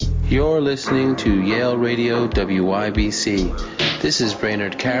You're listening to Yale Radio WYBC. This is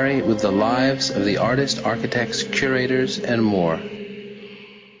Brainerd Carey with the lives of the artists, architects, curators, and more.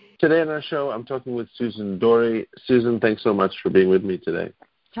 Today on our show, I'm talking with Susan Dorey. Susan, thanks so much for being with me today.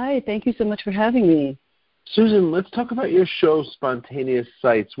 Hi, thank you so much for having me. Susan, let's talk about your show, Spontaneous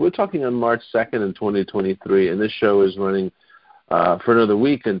Sights. We're talking on March 2nd in 2023, and this show is running for another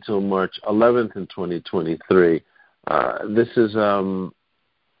week until March 11th in 2023. This is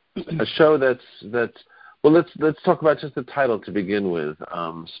a show that's well. Let's talk about just the title to begin with.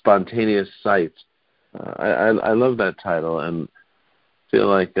 Spontaneous Sights. I love that title and feel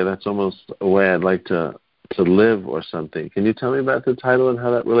like that's almost a way I'd like to live or something. Can you tell me about the title and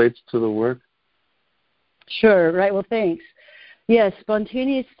how that relates to the work? Sure. Right. Well, thanks. Yes,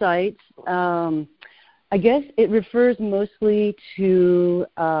 Spontaneous Sights. I guess it refers mostly to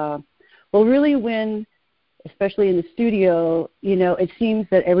really when, especially in the studio, it seems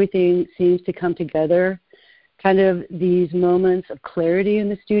that everything seems to come together, kind of these moments of clarity in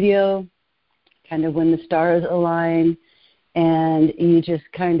the studio, kind of when the stars align and you just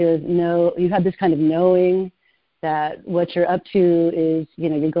kind of know, you have this kind of knowing that what you're up to is,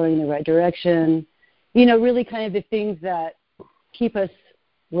 you're going in the right direction, really kind of the things that keep us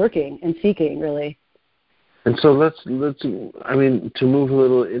working and seeking, really. And so let's to move a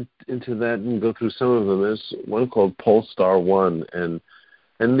little into that and go through some of them. There's one called Polestar 1,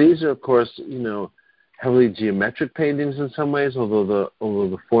 and these are, of course, heavily geometric paintings in some ways, although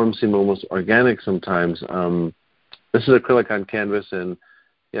the forms seem almost organic sometimes. This is acrylic on canvas and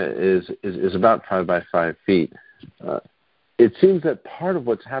is about 5 by 5 feet. It seems that part of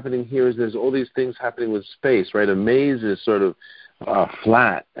what's happening here is there's all these things happening with space, right? A maze is sort of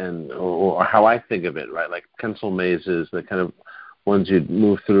flat, or how I think of it, right? Like pencil mazes, the kind of ones you'd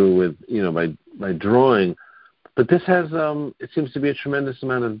move through with, by drawing. But this has, it seems to be a tremendous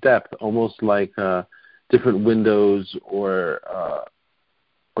amount of depth, almost like different windows or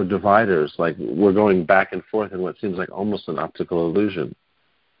dividers. Like we're going back and forth in what seems like almost an optical illusion,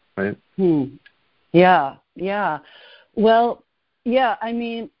 right? Yeah. Well, yeah.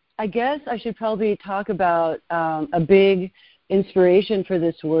 I guess I should probably talk about a big inspiration for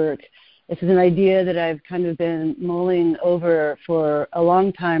this work. This is an idea that I've kind of been mulling over for a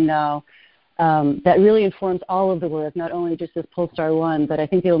long time now, that really informs all of the work, not only just this Polestar 1, but I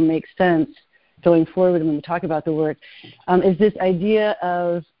think it'll make sense going forward when we talk about the work, is this idea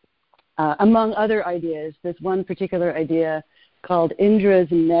of, among other ideas, this one particular idea called Indra's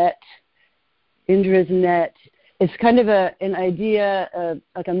Net. Indra's Net. It's kind of an idea,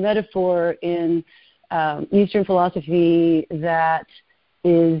 like a metaphor in Eastern philosophy that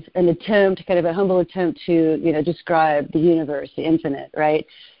is an attempt, kind of a humble attempt to, describe the universe, the infinite, right?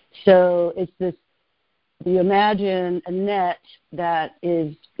 So it's this, you imagine a net that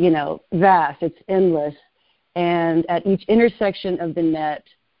is, vast, it's endless, and at each intersection of the net,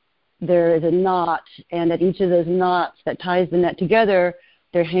 there is a knot, and at each of those knots that ties the net together,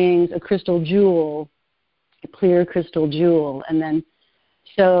 there hangs a crystal jewel, a clear crystal jewel, and then,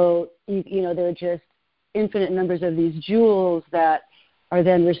 so, there are just infinite numbers of these jewels that are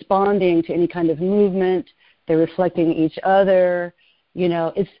then responding to any kind of movement. They're reflecting each other.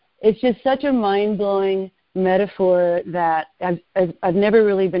 It's just such a mind-blowing metaphor that I've never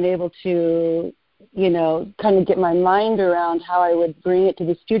really been able to, kind of get my mind around how I would bring it to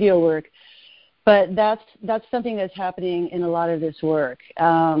the studio work. But that's something that's happening in a lot of this work.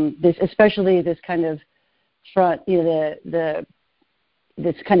 Especially this kind of front,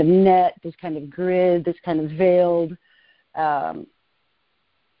 this kind of net, this kind of grid, this kind of veiled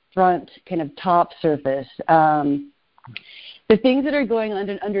front kind of top surface. The things that are going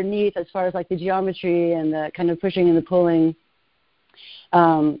underneath, as far as like the geometry and the kind of pushing and the pulling,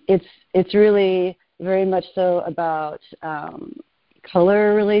 it's really very much so about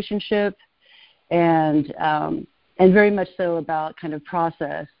color relationship and very much so about kind of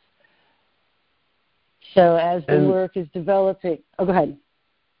process. So as the work is developing, go ahead.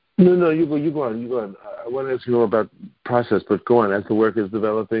 No, you go on. I want to ask you more about process, but go on. As the work is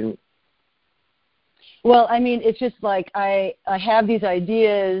developing. Well, it's just like I have these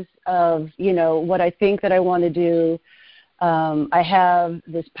ideas of, what I think that I want to do. I have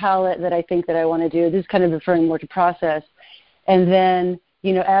this palette that I think that I want to do. This is kind of referring more to process. And then,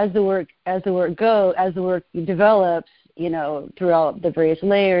 as the work develops, throughout the various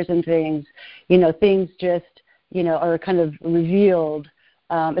layers and things, things just, are kind of revealed,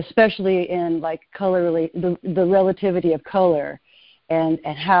 especially in like color, the relativity of color and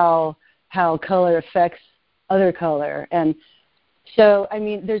how color affects other color. And so,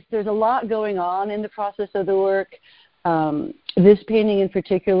 there's a lot going on in the process of the work. This painting in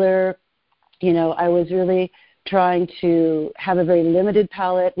particular, I was really trying to have a very limited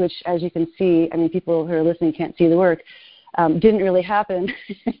palette, which, as you can see, I mean, people who are listening can't see the work, didn't really happen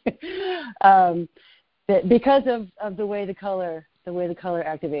because of the way the color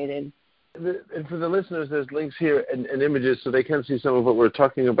activated. And for the listeners, there's links here and images so they can see some of what we're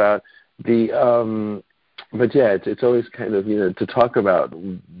talking about. But yeah, it's always kind of, to talk about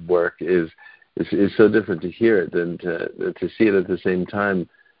work is so different to hear it than to see it at the same time.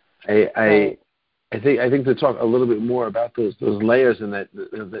 I think to talk a little bit more about those layers and that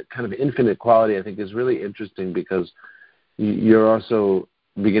kind of infinite quality, I think is really interesting, because you're also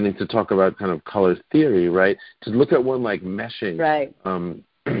beginning to talk about kind of color theory, right? To look at one like meshing, right,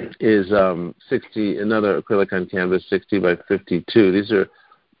 is 60, another acrylic on canvas, 60 by 52. These are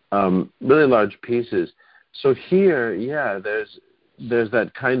really large pieces. So here, yeah, there's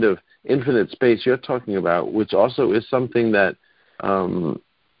that kind of infinite space you're talking about, which also is something that the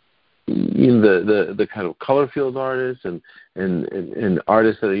kind of color field artists and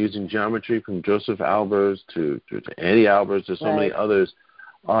artists that are using geometry, from Joseph Albers to Andy Albers to so many others,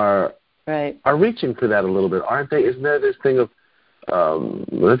 are reaching for that a little bit, aren't they? Isn't there this thing of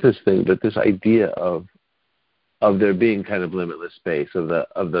this idea of there being kind of limitless space, of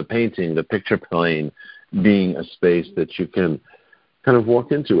the painting, the picture plane being a space that you can kind of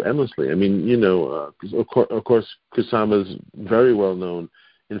walk into endlessly. I mean, of course, Kusama's very well known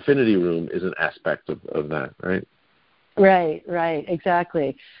Infinity Room is an aspect of that, right? Right,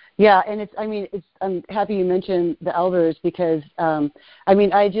 exactly. Yeah, and I'm happy you mentioned the Albers, because I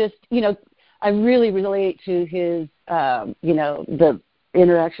really relate to his the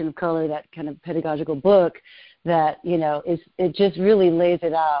interaction of color, that kind of pedagogical book that it just really lays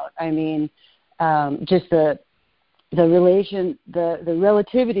it out. I mean, just the relation, the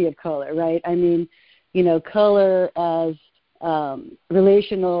relativity of color, right? I mean, color as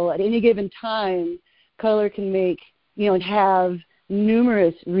relational. At any given time, color can make and have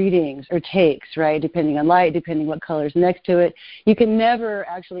numerous readings or takes, right? Depending on light, depending what color's next to it. You can never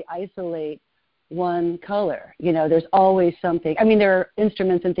actually isolate one color. There's always something. I mean, there are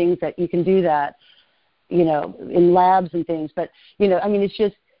instruments and things that you can do that, in labs and things. But it's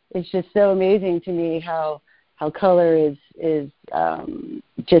just so amazing to me how color is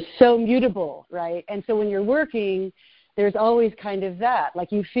just so mutable, right? And so when you're working, there's always kind of that,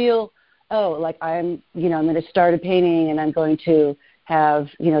 like you feel, like I'm going to start a painting and I'm going to have,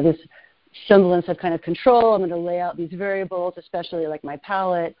 this semblance of kind of control. I'm going to lay out these variables, especially like my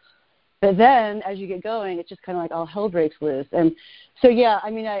palette. But then as you get going, it's just kind of like all hell breaks loose. And so, yeah,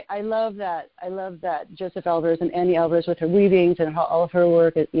 I love that. I love that Joseph Albers and Andy Albers with her weavings and all of her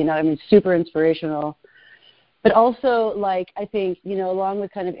work, super inspirational. But also, I think, along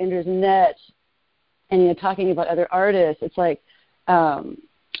with kind of Indra's Net and, talking about other artists, it's like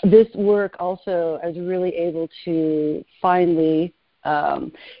this work also, I was really able to finally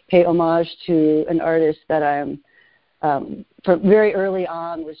pay homage to an artist that I'm from very early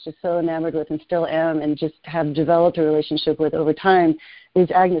on was just so enamored with and still am, and just have developed a relationship with over time,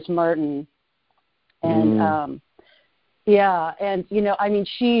 is Agnes Martin. And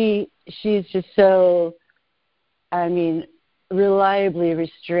she's just so, reliably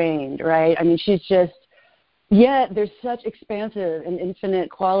restrained, right? She's just, yet there's such expansive and infinite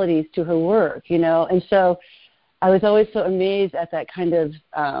qualities to her work, and so I was always so amazed at that kind of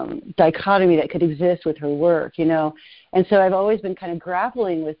dichotomy that could exist with her work, and so I've always been kind of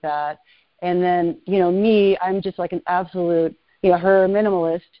grappling with that. And then, me, I'm just like an absolute, her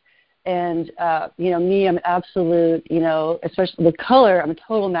minimalist, and, me, I'm an absolute, especially with color, I'm a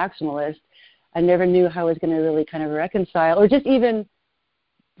total maximalist. I never knew how I was going to really kind of reconcile or just even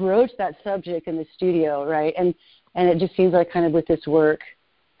broach that subject in the studio, right? And it just seems like kind of with this work,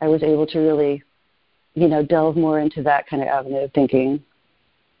 I was able to really, delve more into that kind of avenue of thinking.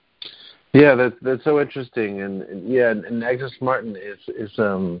 Yeah, that's so interesting, and Agnes Martin is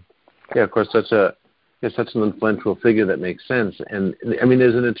of course such an influential figure that makes sense. And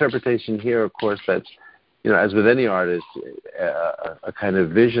there's an interpretation here, of course, that's as with any artist, a kind of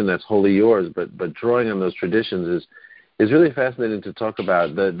vision that's wholly yours, but drawing on those traditions is really fascinating to talk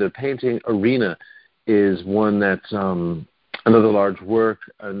about. The painting Arena is one that's another large work,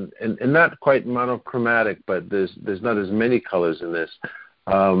 and not quite monochromatic, but there's not as many colors in this.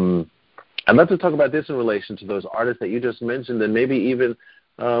 I'd love to talk about this in relation to those artists that you just mentioned, and maybe even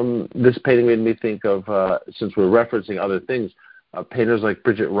this painting made me think of, since we're referencing other things, painters like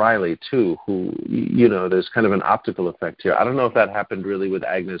Bridget Riley, too, who, there's kind of an optical effect here. I don't know if that happened really with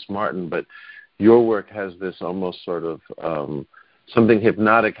Agnes Martin, but your work has this almost sort of something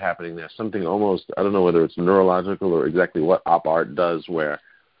hypnotic happening there, something almost, I don't know whether it's neurological or exactly what op art does, where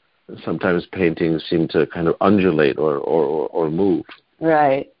sometimes paintings seem to kind of undulate or move.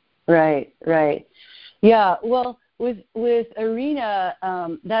 Right. Yeah, well, with Arena,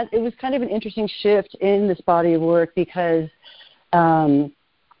 that it was kind of an interesting shift in this body of work because there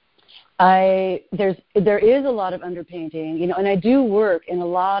is a lot of underpainting, you know, and I do work in a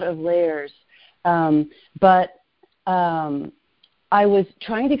lot of layers, but I was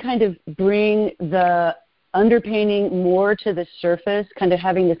trying to kind of bring the underpainting more to the surface, kind of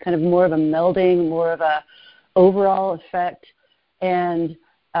having this kind of more of a melding, more of a overall effect, and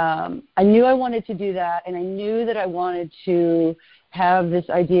I knew I wanted to do that, and I knew that I wanted to have this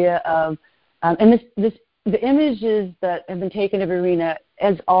idea of, and the images that have been taken of Arena,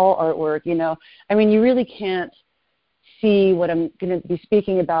 as all artwork, you know, I mean, you really can't see what I'm going to be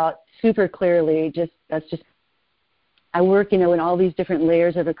speaking about super clearly. I work, you know, in all these different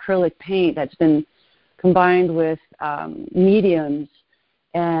layers of acrylic paint that's been combined with mediums,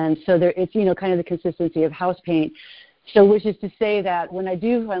 and so it's, you know, kind of the consistency of house paint. So which is to say that when I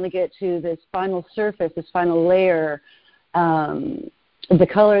do finally get to this final surface, this final layer, the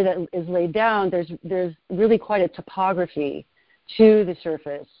color that is laid down, there's really quite a topography to the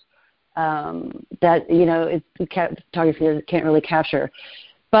surface that, you know, photography can't really capture.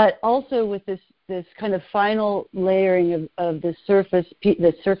 But also with this kind of final layering of the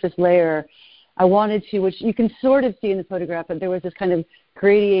surface layer, I wanted to, which you can sort of see in the photograph, but there was this kind of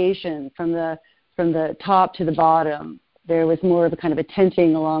gradation from the top to the bottom. There was more of a kind of a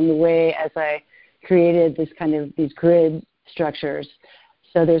tinting along the way as I created these grid structures.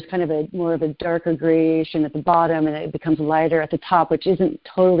 So there's kind of more of a darker gradation at the bottom, and it becomes lighter at the top, which isn't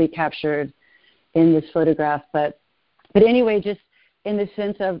totally captured in this photograph. But anyway, just in the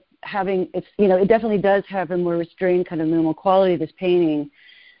sense of having, it's, you know, it definitely does have a more restrained kind of minimal quality, this painting.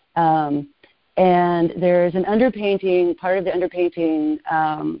 And there's an underpainting, part of the underpainting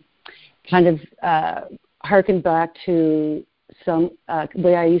kind of harkened back to some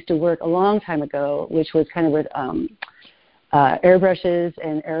way I used to work a long time ago, which was kind of with airbrushes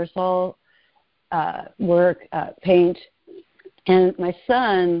and aerosol work, paint. And my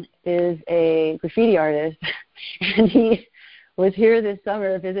son is a graffiti artist, and he was here this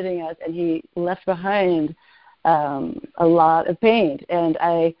summer visiting us, and he left behind a lot of paint. And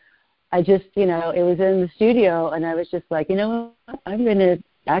I just, you know, it was in the studio, and I was just like, you know what, I'm going to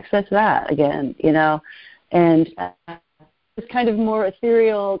access that again, you know. And it's kind of more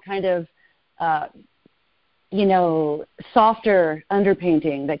ethereal, kind of, you know, softer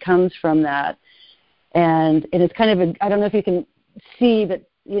underpainting that comes from that. And it's kind of I don't know if you can see, but,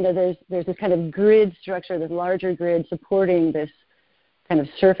 you know, there's this kind of grid structure, this larger grid supporting this kind of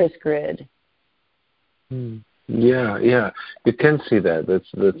surface grid. Yeah, you can see that.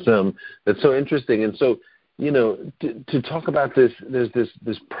 That's so interesting. And so, you know, to talk about this, there's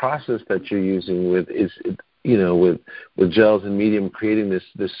this process that you're using with gels and medium, creating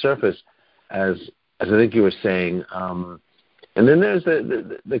this surface, as I think you were saying. And then there's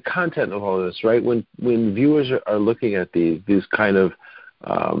the content of all of this, right? When viewers are looking at these kind of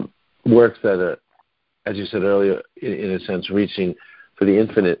works that are, as you said earlier, in a sense, reaching for the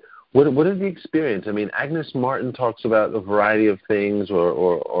infinite. What is the experience? I mean, Agnes Martin talks about a variety of things,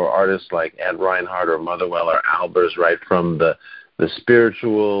 or artists like Ed Reinhardt or Motherwell or Albers, right, from the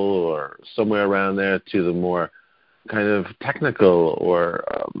spiritual or somewhere around there to the more kind of technical, or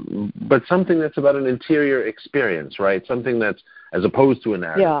but something that's about an interior experience, right? Something that's, as opposed to a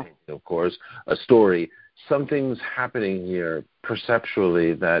narrative painting, of course, a story. Something's happening here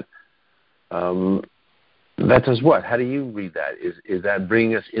perceptually that does what? How do you read that? Is that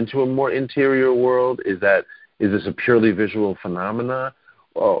bringing us into a more interior world? Is this a purely visual phenomena,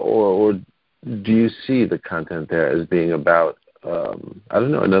 or do you see the content there as being about I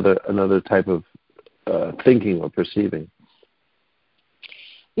don't know, another type of thinking or perceiving?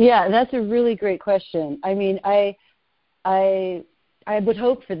 Yeah, that's a really great question. I mean, I would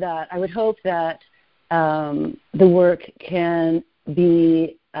hope for that. I would hope that the work can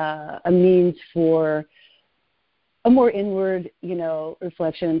be a means for a more inward, you know,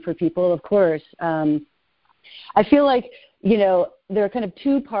 reflection for people, of course. I feel like, you know, there are kind of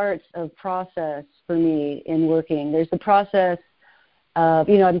two parts of process for me in working. There's the process of,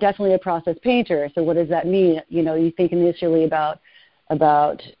 you know, I'm definitely a process painter, so what does that mean? You know, you think initially about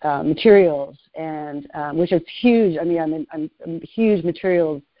materials, and which is huge. I mean, I'm a huge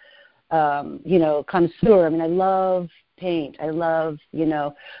materials, you know, connoisseur. I mean, I love paint. I love, you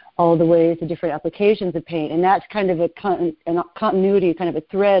know, all the ways, the different applications of paint, and that's kind of a continuity, kind of a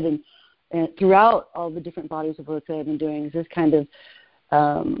thread and throughout all the different bodies of work that I've been doing is this kind of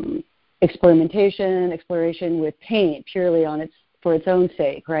exploration with paint purely for its own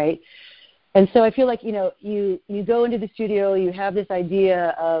sake, right? And so I feel like, you go into the studio, you have this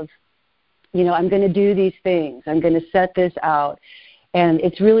idea of, I'm going to do these things, I'm going to set this out, and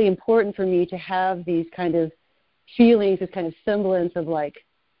it's really important for me to have these kind of feelings, this kind of semblance of like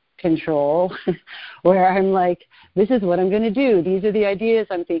control, where I'm like, this is what I'm going to do. These are the ideas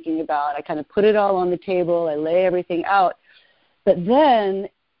I'm thinking about. I kind of put it all on the table. I lay everything out. But then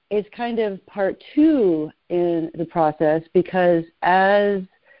it's kind of part two in the process, because as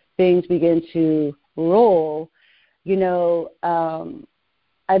things begin to roll,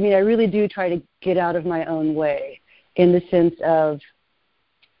 I really do try to get out of my own way, in the sense of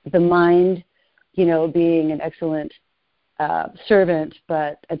the mind, being an excellent servant,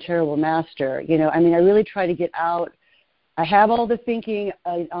 but a terrible master. I really try to get out. I have all the thinking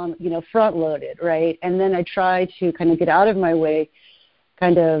on, front loaded, right? And then I try to kind of get out of my way,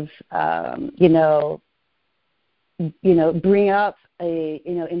 kind of, bring up a,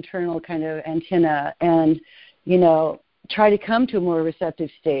 internal kind of antenna and, try to come to a more receptive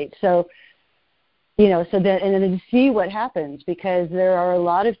state. So, and then to see what happens, because there are a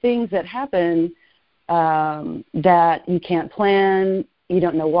lot of things that happen that you can't plan. You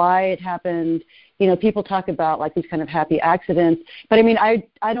don't know why it happened. People talk about like these kind of happy accidents, but I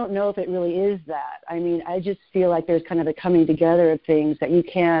don't know if it really is that. I just feel like there's kind of a coming together of things that you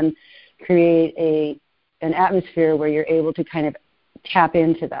can create an atmosphere where you're able to kind of tap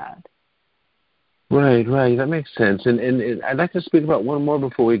into that. Right. That makes sense. And I'd like to speak about one more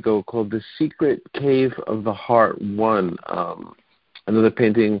before we go, called The Secret Cave of the Heart 1, another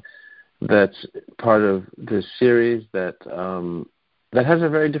painting that's part of this series that has a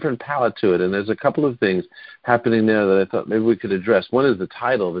very different palette to it. And there's a couple of things happening there that I thought maybe we could address. One is the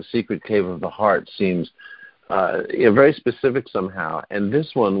title, The Secret Cave of the Heart, seems very specific somehow. And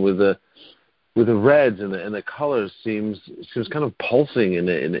this one with the reds and the colors seems kind of pulsing in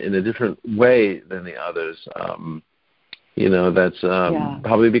a different way than the others. That's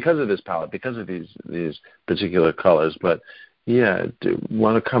probably because of this palette, because of these particular colors. But yeah, do you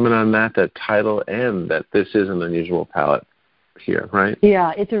want to comment on that title, and that this is an unusual palette here, right?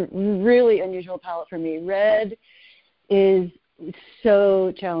 Yeah, it's a really unusual palette for me. Red is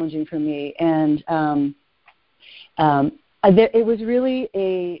so challenging for me, and it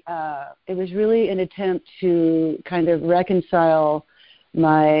was really an attempt to kind of reconcile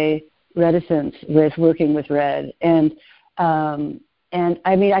my reticence with working with red, and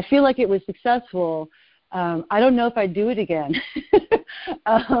I feel like it was successful. I don't know if I'd do it again,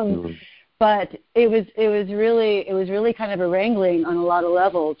 but it was really kind of a wrangling on a lot of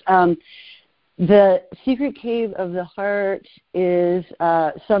levels. The Secret Cave of the Heart is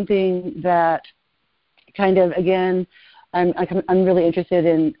something that kind of, again, I'm really interested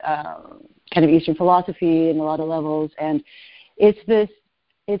in kind of Eastern philosophy in a lot of levels, and it's this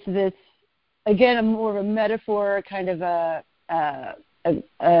again, a more of a metaphor, kind of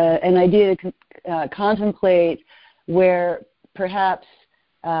an idea to contemplate, where perhaps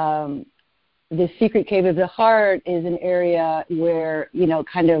the secret cave of the heart is an area where,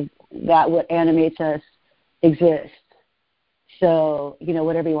 kind of that what animates us exists. So,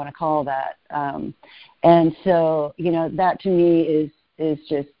 whatever you want to call that. And so, that to me is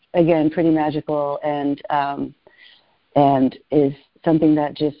just, again, pretty magical, and is something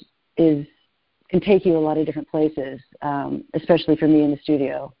that just can take you a lot of different places, especially for me in the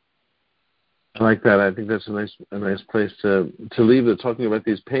studio. I like that. I think that's a nice place to leave it, talking about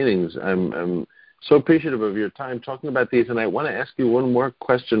these paintings. I'm so appreciative of your time talking about these, and I want to ask you one more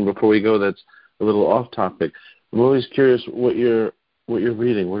question before we go that's a little off topic. I'm always curious what you're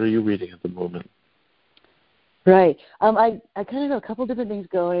reading. What are you reading at the moment? Right. I kind of have a couple different things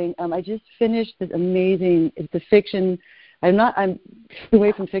going. I just finished this amazing, it's a fiction. I'm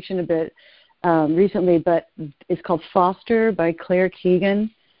away from fiction a bit recently, but it's called Foster by Claire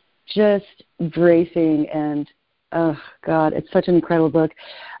Keegan. Just bracing, and oh God, it's such an incredible book.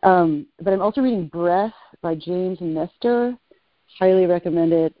 But I'm also reading Breath by James Nestor. Highly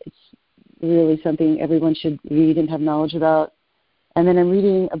recommend it. It's really something everyone should read and have knowledge about. And then I'm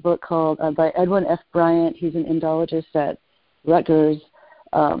reading a book called by Edwin F. Bryant. He's an Indologist at Rutgers.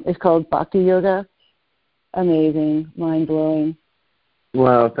 It's called Bhakti Yoga. Amazing, mind-blowing.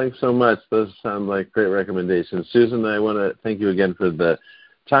 Wow, thanks so much. Those sound like great recommendations. Susan, I want to thank you again for the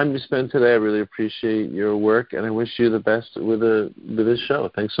time you spent today. I really appreciate your work, and I wish you the best with this show.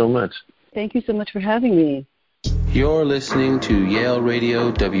 Thanks so much. Thank you so much for having me. You're listening to Yale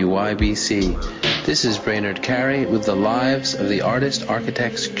Radio WYBC. This is Brainerd Carey with the lives of the artists,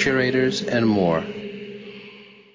 architects, curators, and more.